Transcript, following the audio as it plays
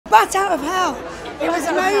Bat out of hell. It was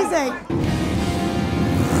amazing.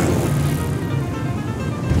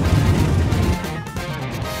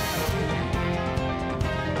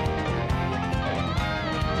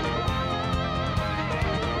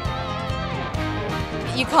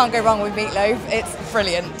 You can't go wrong with Meatloaf, it's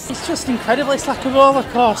brilliant. It's just incredible, it's like a roller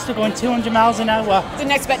coaster going 200 miles an hour.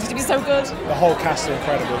 Didn't expect it to be so good. The whole cast are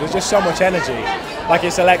incredible, there's just so much energy, like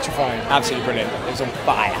it's electrifying. Absolutely brilliant, it was on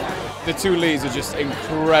fire. The two leads are just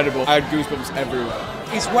incredible, I had goosebumps everywhere.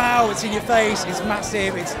 It's wow, it's in your face, it's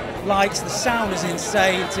massive, it's lights, the sound is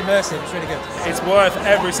insane, it's immersive, it's really good. It's worth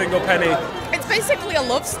every single penny. It's basically a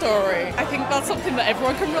love story. I think that's something that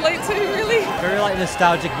everyone can relate to, really. Very like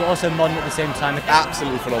nostalgic, but also modern at the same time.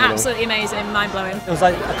 Absolutely phenomenal. Absolutely amazing, mind-blowing. It was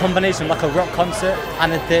like a combination, like a rock concert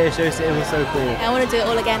and a theatre show, so it was so cool. I want to do it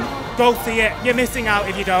all again. Go see it, you're missing out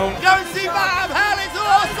if you don't. Go see Bat Out of Hell, it's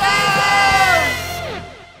awesome!